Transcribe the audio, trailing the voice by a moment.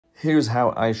Here's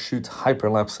how I shoot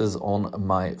hyperlapses on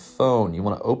my phone. You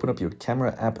want to open up your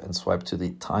camera app and swipe to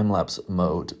the time-lapse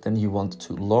mode. Then you want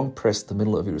to long press the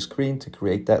middle of your screen to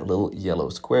create that little yellow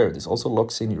square. This also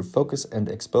locks in your focus and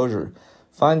exposure.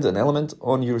 Find an element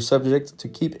on your subject to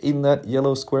keep in that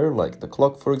yellow square, like the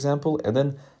clock, for example, and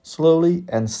then slowly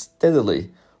and steadily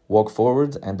walk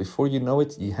forward, and before you know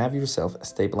it, you have yourself a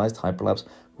stabilized hyperlapse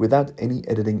without any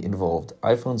editing involved.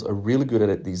 iPhones are really good at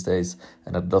it these days,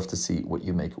 and I'd love to see what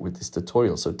you make with this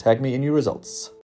tutorial. So tag me in your results.